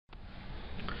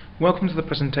Welcome to the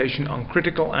presentation on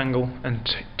critical angle and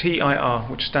TIR,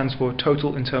 which stands for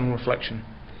total internal reflection.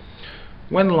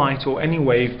 When light or any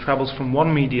wave travels from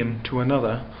one medium to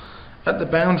another, at the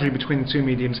boundary between the two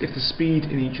mediums, if the speed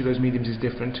in each of those mediums is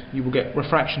different, you will get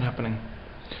refraction happening.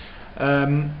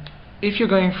 If you're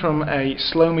going from a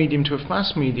slow medium to a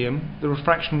fast medium, the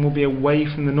refraction will be away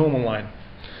from the normal line.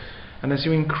 And as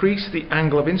you increase the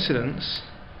angle of incidence,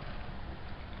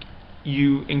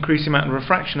 you increase the amount of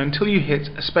refraction until you hit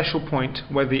a special point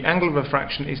where the angle of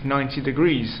refraction is 90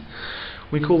 degrees.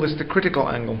 We call this the critical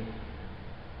angle.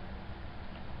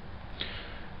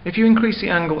 If you increase the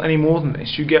angle any more than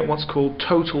this, you get what's called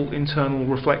total internal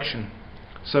reflection.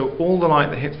 So all the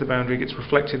light that hits the boundary gets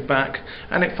reflected back,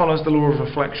 and it follows the law of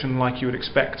reflection like you would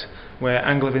expect, where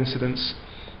angle of incidence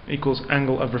equals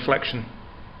angle of reflection.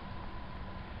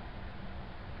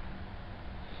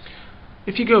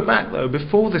 If you go back though,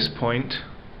 before this point,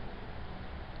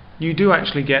 you do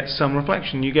actually get some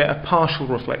reflection. You get a partial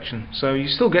reflection. So you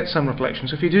still get some reflection.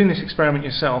 So if you're doing this experiment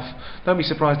yourself, don't be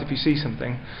surprised if you see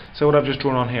something. So what I've just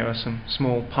drawn on here are some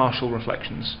small partial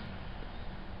reflections.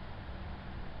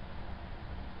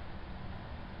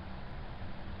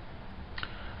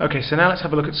 Okay, so now let's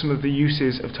have a look at some of the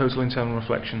uses of total internal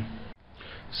reflection.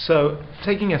 So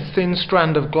taking a thin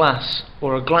strand of glass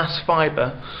or a glass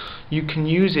fibre, you can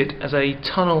use it as a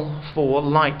tunnel for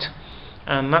light,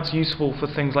 and that's useful for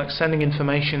things like sending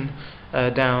information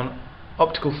down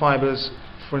optical fibres,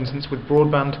 for instance with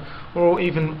broadband, or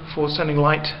even for sending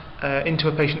light into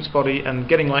a patient's body and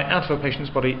getting light out of a patient's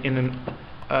body in an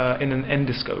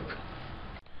endoscope.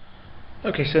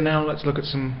 Okay, so now let's look at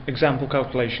some example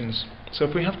calculations. So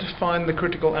if we have to find the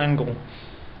critical angle,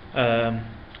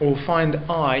 or find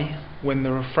I when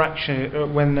the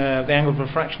angle of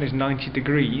refraction is 90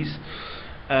 degrees,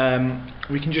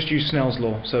 we can just use Snell's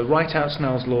law. So write out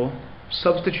Snell's law,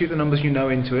 substitute the numbers you know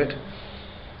into it.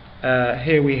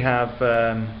 Here we have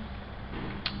the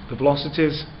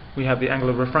velocities, we have the angle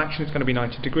of refraction, it's going to be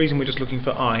 90 degrees, and we're just looking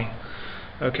for I.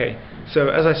 Okay, so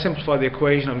as I simplify the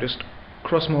equation, I'm just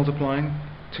cross multiplying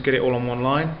to get it all on one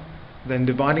line, then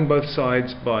dividing both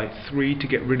sides by 3 to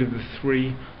get rid of the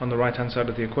 3 on the right hand side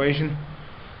of the equation.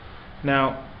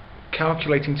 Now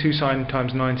calculating 2 sine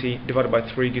times 90 divided by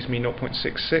 3 gives me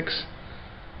 0.66.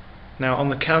 Now on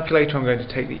the calculator I'm going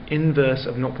to take the inverse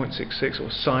of 0.66, or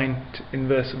sine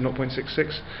inverse of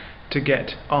 0.66, to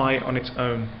get I on its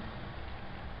own.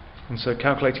 And so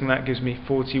calculating that gives me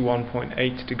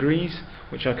 41.8 degrees,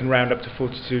 which I can round up to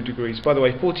 42 degrees. By the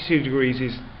way, 42 degrees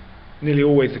is nearly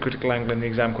always the critical angle in the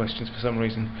exam questions for some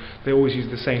reason. They always use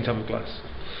the same type of glass.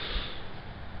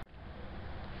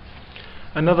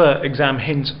 Another exam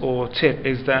hint or tip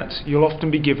is that you'll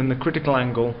often be given the critical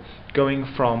angle going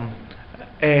from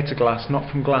air to glass, not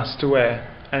from glass to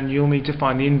air, and you'll need to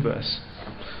find the inverse.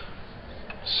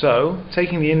 So,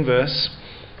 taking the inverse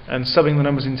and subbing the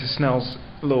numbers into Snell's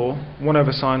law, 1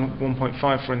 over sine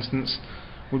 1.5 for instance,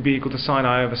 would be equal to sine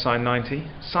I over sine 90.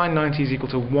 Sine 90 is equal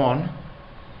to 1,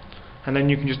 and then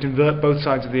you can just invert both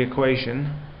sides of the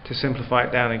equation to simplify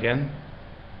it down again.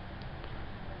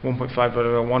 1.5 divided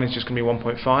by 1 is just going to be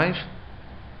 1.5,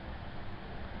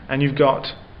 and you've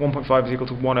got 1.5 is equal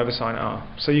to 1 over sine r.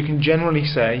 So you can generally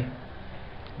say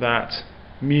that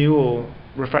mu, or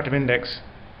refractive index,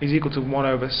 is equal to 1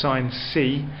 over sine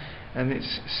c, and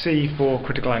it's c for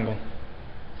critical angle.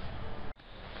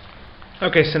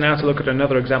 Okay, so now to look at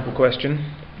another example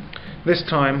question. This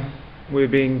time we're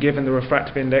being given the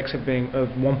refractive index of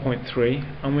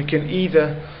 1.3, and we can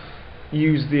either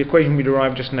use the equation we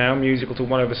derived just now, mu is equal to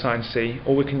 1 over sine c,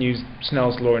 or we can use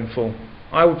Snell's law in full.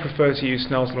 I would prefer to use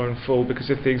Snell's law in full, because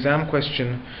if the exam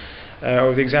question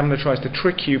or the examiner tries to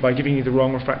trick you by giving you the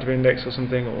wrong refractive index or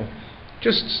something, or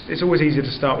just, it's always easier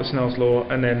to start with Snell's law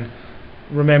and then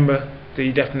remember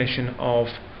the definition of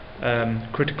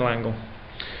critical angle.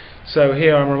 So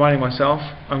here I'm reminding myself,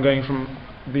 I'm going from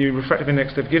the refractive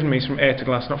index they've given me is from air to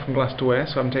glass, not from glass to air,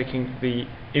 so I'm taking the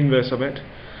inverse of it,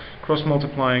 cross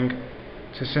multiplying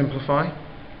to simplify,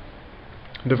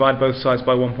 divide both sides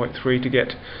by 1.3 to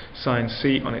get sine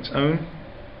c on its own,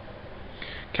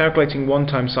 calculating 1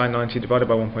 times sine 90 divided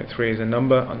by 1.3 is a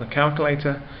number on the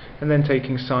calculator, and then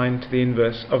taking sine to the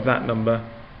inverse of that number,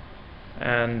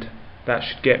 and that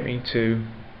should get me to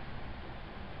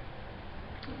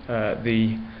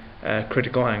the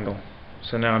critical angle.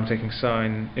 So now I'm taking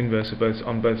sine inverse of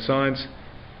on both sides.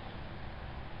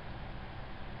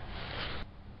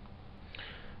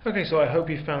 Okay, so I hope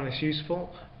you found this useful.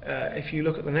 If you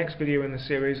look at the next video in the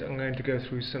series, I'm going to go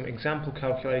through some example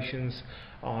calculations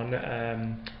on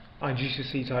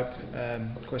IGCSE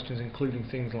type questions, including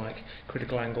things like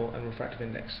critical angle and refractive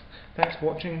index. Thanks for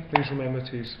watching. Please remember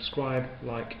to subscribe,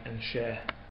 like and share.